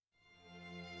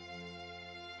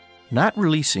Not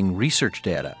releasing research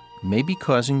data may be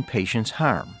causing patients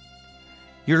harm.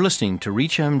 You're listening to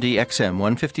ReachMD XM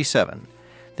 157,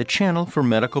 the channel for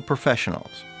medical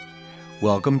professionals.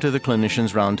 Welcome to the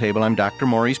Clinicians Roundtable. I'm Dr.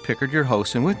 Maurice Pickard, your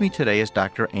host, and with me today is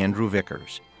Dr. Andrew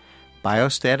Vickers,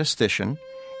 biostatistician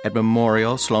at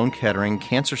Memorial Sloan Kettering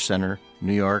Cancer Center,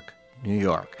 New York, New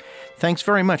York. Thanks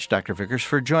very much, Dr. Vickers,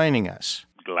 for joining us.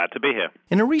 Glad to be here.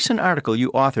 In a recent article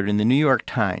you authored in the New York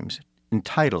Times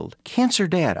entitled, Cancer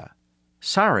Data,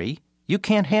 Sorry, You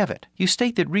Can't Have It, you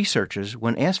state that researchers,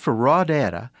 when asked for raw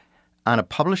data on a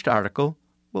published article,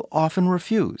 will often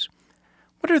refuse.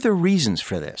 What are the reasons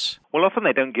for this? Well, often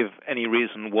they don't give any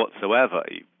reason whatsoever.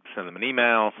 You send them an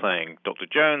email saying, Dr.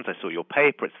 Jones, I saw your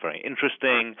paper, it's very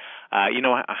interesting. I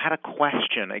had a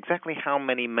question, exactly how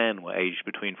many men were aged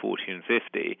between 40 and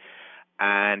 50?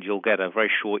 And you'll get a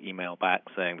very short email back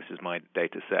saying, this is my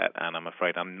data set, and I'm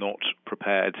afraid I'm not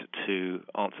prepared to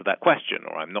answer that question,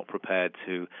 or I'm not prepared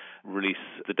to release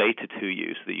the data to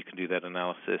you so that you can do that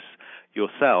analysis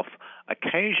yourself.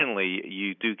 Occasionally,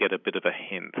 you do get a bit of a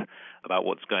hint about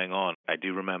what's going on. I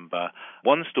do remember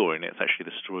one story, and it's actually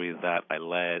the story that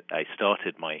I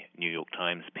started my New York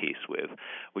Times piece with,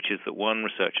 which is that one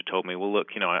researcher told me, well, look,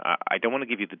 I don't want to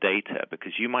give you the data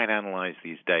because you might analyze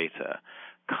these data,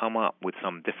 come up with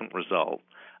some different result,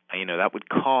 that would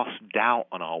cast doubt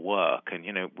on our work. And,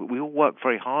 we all work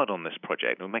very hard on this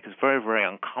project. It would make us very, very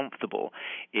uncomfortable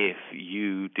if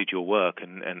you did your work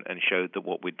and showed that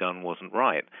what we'd done wasn't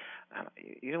right.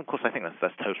 And, of course, I think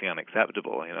that's totally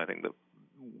unacceptable. I think that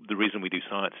the reason we do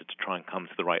science is to try and come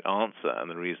to the right answer, and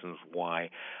the reasons why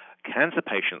cancer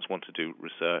patients want to do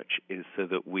research is so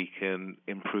that we can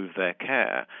improve their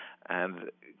care.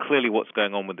 And clearly what's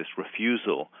going on with this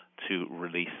refusal to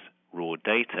release raw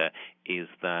data is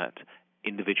that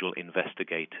individual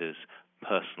investigators'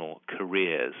 personal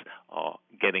careers are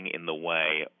getting in the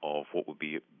way of what would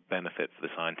be a benefit for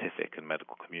the scientific and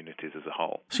medical communities as a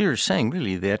whole. So you're saying,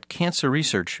 really, that cancer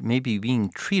research may be being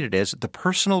treated as the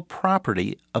personal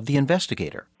property of the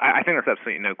investigator. I think there's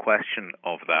absolutely no question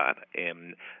of that.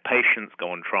 Patients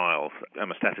go on trials.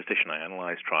 I'm a statistician. I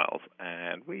analyze trials.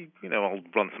 And I'll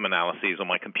run some analyses on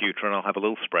my computer, and I'll have a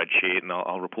little spreadsheet, and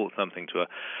I'll report something to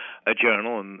a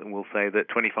journal, and we'll say that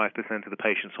 25% of the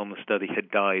patients on the study had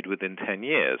died within 10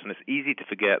 years. And it's easy to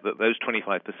forget that those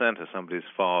 25% are somebody's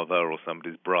father or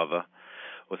somebody's brother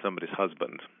or somebody's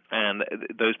husband. And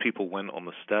those people went on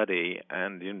the study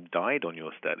and died on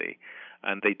your study.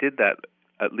 And they did that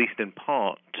at least in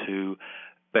part to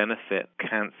benefit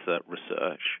cancer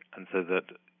research, and so that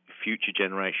future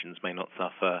generations may not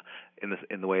suffer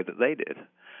in the way that they did.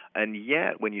 And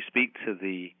yet, when you speak to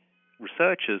the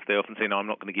researchers, they often say, no, I'm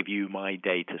not going to give you my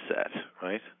data set,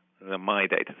 right? My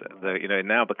data set. It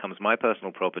now becomes my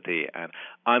personal property, and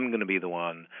I'm going to be the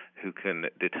one who can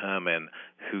determine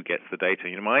who gets the data.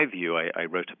 In my view, I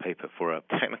wrote a paper for a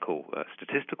technical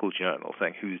statistical journal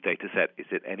saying whose data set is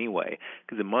it anyway?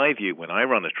 Because in my view, when I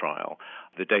run a trial,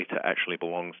 the data actually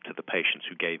belongs to the patients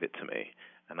who gave it to me.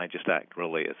 And I just act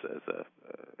really as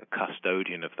a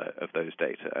custodian of those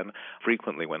data. And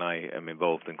frequently when I am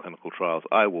involved in clinical trials,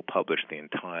 I will publish the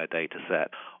entire data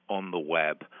set on the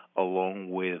web along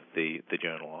with the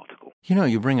journal article.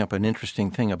 You bring up an interesting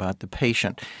thing about the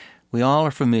patient. We all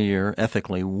are familiar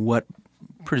ethically what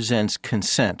presents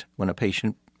consent when a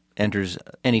patient enters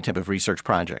any type of research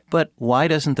project. But why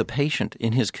doesn't the patient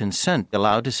in his consent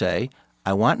allowed to say,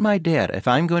 I want my data, if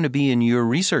I'm going to be in your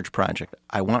research project,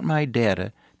 I want my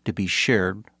data to be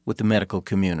shared with the medical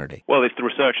community? Well, it's the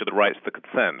researcher that writes the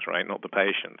consent, right, not the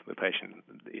patient. The patient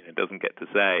doesn't get to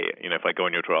say, if I go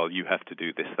on your trial, you have to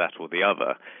do this, that, or the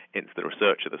other. It's the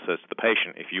researcher that says to the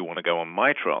patient, if you want to go on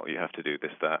my trial, you have to do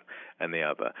this, that, and the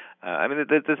other.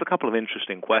 There's a couple of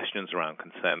interesting questions around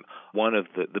consent. One of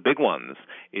the big ones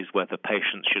is whether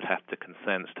patients should have to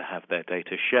consent to have their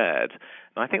data shared.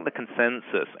 And I think the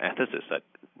consensus ethicists that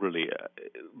really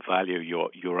value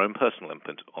your own personal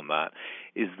input on that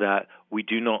is that we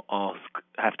do not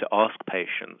have to ask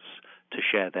patients to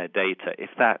share their data if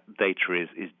that data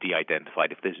is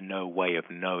de-identified, if there's no way of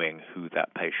knowing who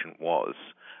that patient was,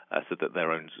 so that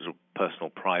their own sort of personal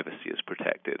privacy is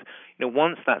protected.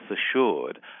 Once that's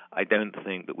assured, I don't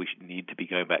think that we should need to be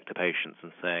going back to patients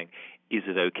and saying, is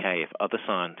it okay if other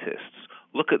scientists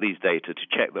look at these data to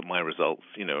check that my results,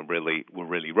 were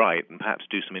really right, and perhaps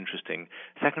do some interesting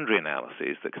secondary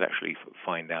analyses that could actually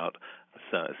find out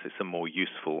some more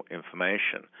useful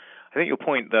information. I think your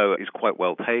point, though, is quite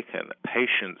well taken.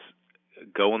 Patients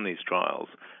go on these trials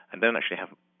and don't actually have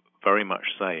very much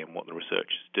say in what the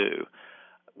researchers do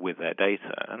with their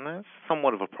data, and that's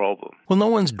somewhat of a problem. Well, no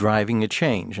one's driving a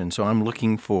change, and so I'm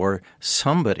looking for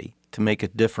somebody to make a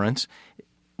difference,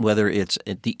 whether it's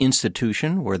at the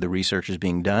institution where the research is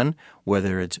being done,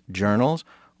 whether it's journals,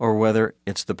 or whether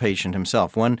it's the patient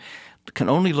himself. One can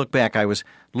only look back. I was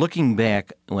looking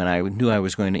back when I knew I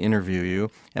was going to interview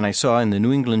you, and I saw in the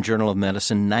New England Journal of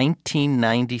Medicine,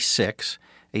 1996,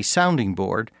 a sounding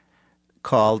board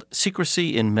called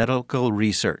Secrecy in Medical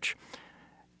Research.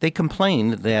 They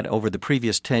complained that over the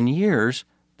previous 10 years,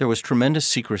 there was tremendous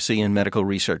secrecy in medical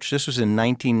research. This was in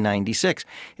 1996.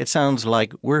 It sounds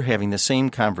like we're having the same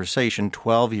conversation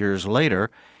 12 years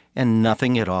later, and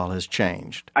nothing at all has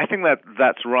changed. I think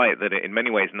that's right, that in many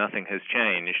ways nothing has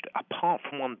changed, apart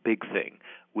from one big thing,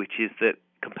 which is that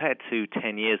compared to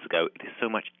 10 years ago, it is so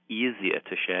much easier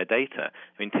to share data.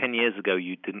 I mean, 10 years ago,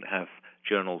 you didn't have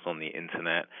journals on the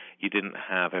Internet. You didn't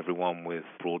have everyone with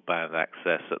broadband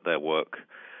access at their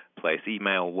workplace.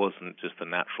 Email wasn't just a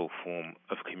natural form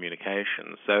of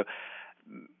communication. So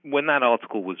when that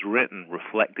article was written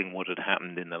reflecting what had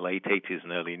happened in the late 80s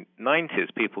and early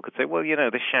 90s, people could say, well,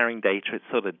 this sharing data, it's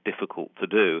sort of difficult to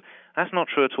do. That's not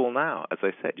true at all now. As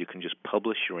I said, you can just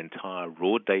publish your entire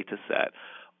raw data set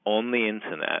on the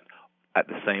Internet at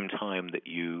the same time that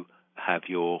you have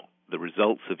the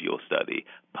results of your study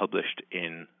published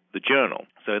in the journal.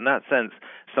 So in that sense,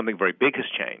 something very big has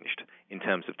changed in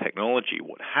terms of technology.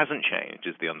 What hasn't changed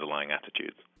is the underlying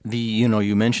attitudes.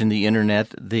 You mentioned the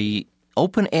Internet, the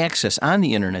open access on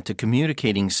the Internet to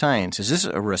communicating science. Is this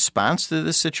a response to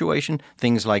this situation?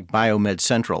 Things like Biomed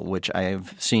Central, which I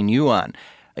have seen you on.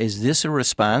 Is this a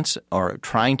response or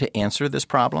trying to answer this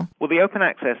problem? Well, the open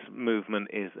access movement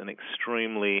is an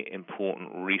extremely important,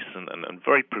 recent, and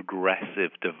very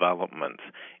progressive development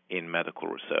in medical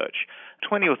research.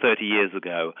 20 or 30 years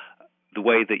ago, the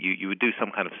way that you would do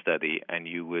some kind of study and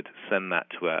you would send that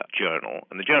to a journal,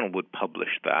 and the journal would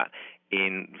publish that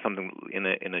in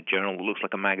a journal that looks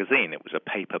like a magazine. It was a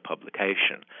paper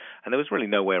publication. And there was really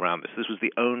no way around this. This was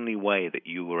the only way that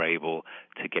you were able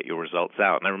to get your results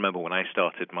out. And I remember when I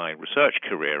started my research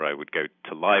career, I would go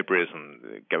to libraries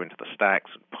and go into the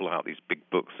stacks and pull out these big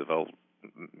books of old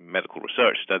medical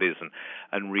research studies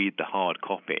and read the hard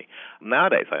copy.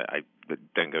 Nowadays, I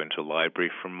don't go into a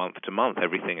library from month to month.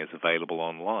 Everything is available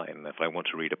online. If I want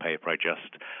to read a paper, I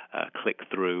just click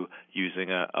through using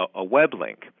a web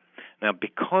link. Now,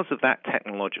 because of that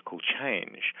technological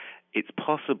change, it's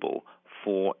possible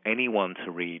for anyone to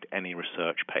read any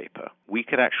research paper. We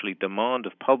could actually demand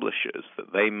of publishers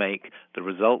that they make the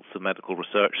results of medical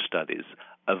research studies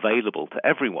available to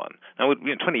everyone. Now,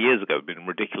 20 years ago, it would have been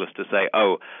ridiculous to say,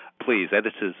 oh, please,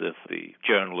 editors of the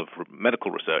Journal of Medical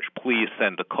Research, please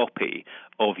send a copy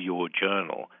of your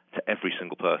journal to every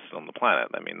single person on the planet.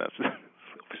 I mean, that's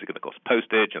obviously going to cost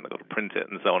postage, and they've got to print it,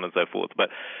 and so on and so forth. But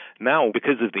now,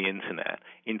 because of the Internet,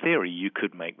 in theory, you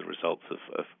could make the results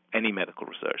of any medical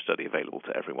research study available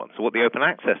to everyone. So what the open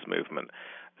access movement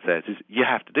says is you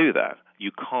have to do that.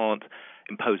 You can't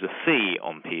impose a fee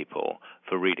on people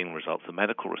for reading results of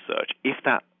medical research if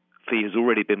that fee has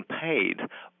already been paid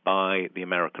by the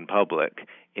American public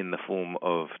in the form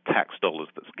of tax dollars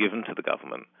that's given to the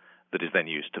government that is then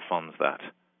used to fund that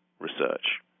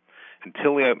research.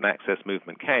 Until the open access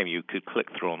movement came, you could click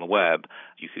through on the web,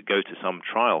 you could go to some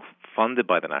trial funded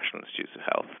by the National Institutes of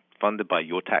Health, funded by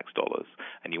your tax dollars,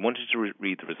 and you wanted to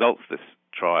read the results of this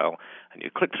trial, and you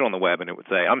click through on the web and it would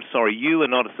say, I'm sorry, you are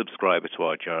not a subscriber to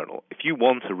our journal. If you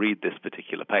want to read this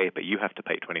particular paper, you have to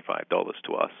pay $25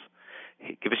 to us.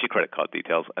 Give us your credit card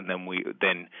details, and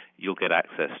then you'll get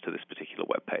access to this particular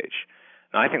web page.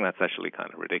 Now, I think that's actually kind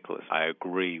of ridiculous. I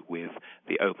agree with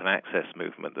the open access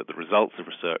movement that the results of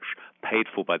research paid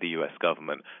for by the U.S.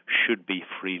 government should be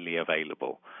freely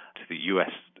available to the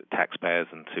U.S. taxpayers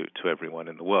and to everyone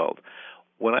in the world.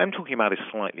 What I'm talking about is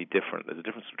slightly different. There's a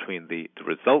difference between the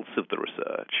results of the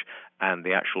research and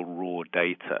the actual raw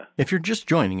data. If you're just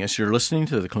joining us, you're listening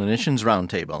to the Clinicians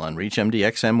Roundtable on ReachMD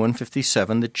XM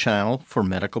 157, the channel for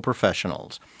medical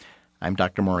professionals. I'm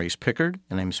Dr. Maurice Pickard,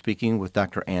 and I'm speaking with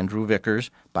Dr. Andrew Vickers,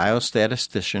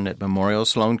 biostatistician at Memorial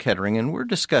Sloan Kettering, and we're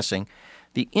discussing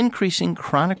the increasing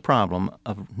chronic problem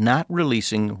of not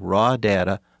releasing raw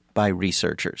data by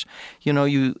researchers.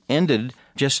 You ended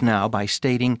just now by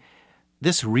stating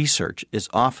this research is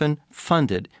often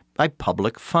funded by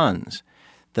public funds.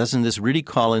 Doesn't this really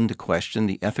call into question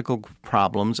the ethical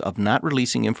problems of not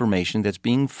releasing information that's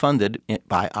being funded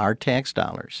by our tax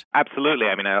dollars? Absolutely.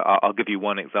 I mean, I'll give you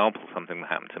one example of something that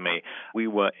happened to me. We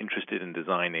were interested in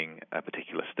designing a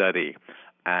particular study,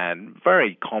 and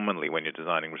very commonly when you're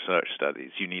designing research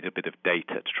studies, you need a bit of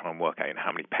data to try and work out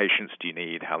how many patients do you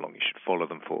need, how long you should follow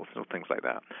them for, things like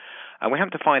that. And we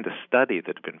happened to find a study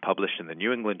that had been published in the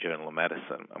New England Journal of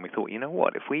Medicine, and we thought, you know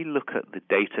what, if we look at the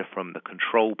data from the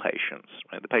control patients,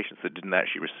 right, the patients that didn't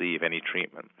actually receive any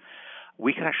treatment,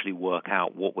 we could actually work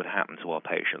out what would happen to our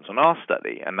patients on our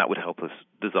study, and that would help us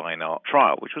design our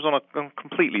trial, which was on a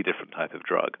completely different type of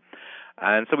drug.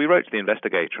 And so we wrote to the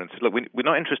investigator and said, look, we're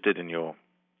not interested in your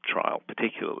trial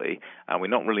particularly, and we're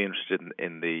not really interested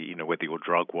in the, whether your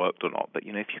drug worked or not, but,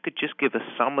 if you could just give us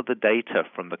some of the data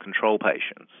from the control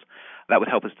patients, that would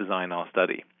help us design our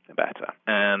study better.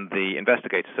 And the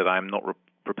investigator said, I'm not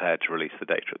prepared to release the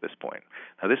data at this point.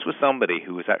 Now, this was somebody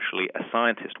who was actually a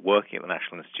scientist working at the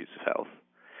National Institutes of Health,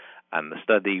 and the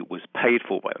study was paid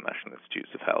for by the National Institutes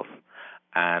of Health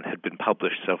and had been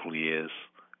published several years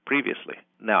previously.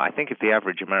 Now, I think if the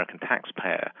average American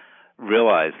taxpayer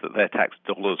realized that their tax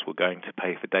dollars were going to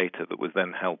pay for data that was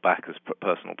then held back as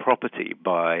personal property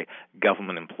by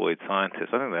government-employed scientists,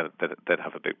 I think they'd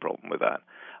have a big problem with that.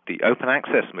 The open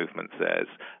access movement says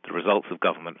the results of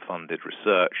government-funded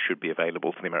research should be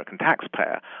available for the American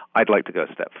taxpayer. I'd like to go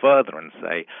a step further and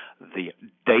say the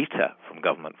data from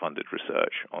government-funded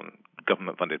research on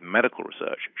government-funded medical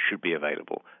research should be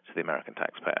available to the American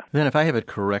taxpayer. Then if I have it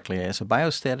correctly, as a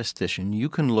biostatistician, you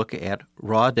can look at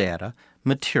raw data,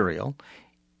 material,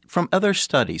 from other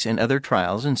studies and other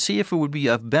trials and see if it would be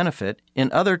of benefit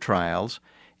in other trials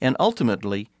and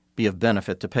ultimately be of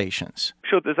benefit to patients.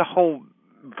 Sure, there's a whole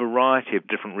variety of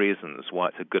different reasons why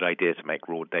it's a good idea to make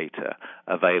raw data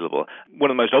available. One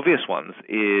of the most obvious ones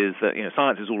is that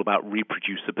science is all about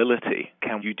reproducibility.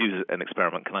 Can you do an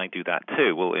experiment? Can I do that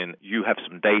too? Well, you have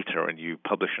some data and you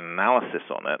publish an analysis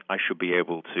on it, I should be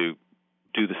able to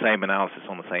do the same analysis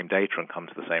on the same data and come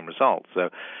to the same results. So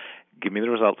give me the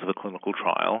results of a clinical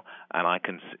trial, and I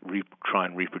can try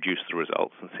and reproduce the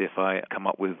results and see if I come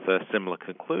up with similar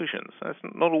conclusions. That's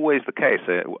not always the case.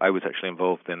 I was actually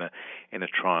involved in a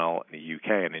trial in the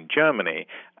UK and in Germany,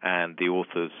 and the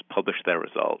authors published their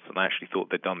results, and I actually thought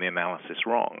they'd done the analysis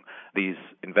wrong. These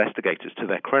investigators, to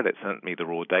their credit, sent me the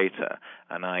raw data,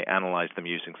 and I analyzed them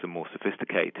using some more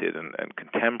sophisticated and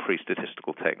contemporary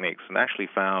statistical techniques, and actually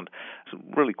found some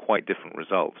really quite different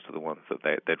results to the ones that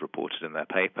they'd reported in their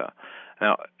paper.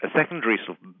 Now, a secondary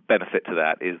sort of benefit to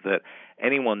that is that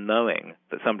anyone knowing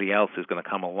that somebody else is going to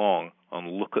come along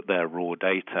and look at their raw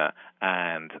data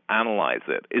and analyze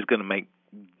it is going to make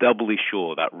doubly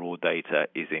sure that raw data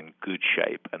is in good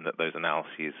shape and that those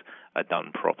analyses are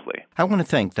done properly. I want to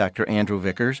thank Dr. Andrew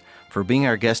Vickers for being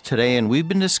our guest today, and we've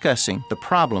been discussing the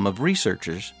problem of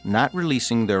researchers not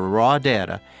releasing their raw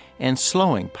data and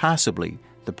slowing, possibly,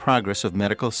 the progress of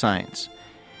medical science.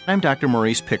 I'm Dr.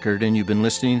 Maurice Pickard, and you've been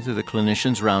listening to the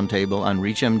Clinicians Roundtable on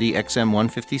ReachMD XM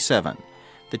 157,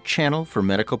 the channel for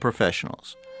medical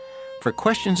professionals. For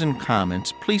questions and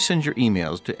comments, please send your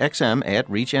emails to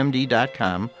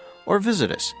xm@reachmd.com or visit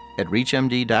us at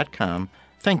reachmd.com.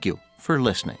 Thank you for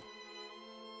listening.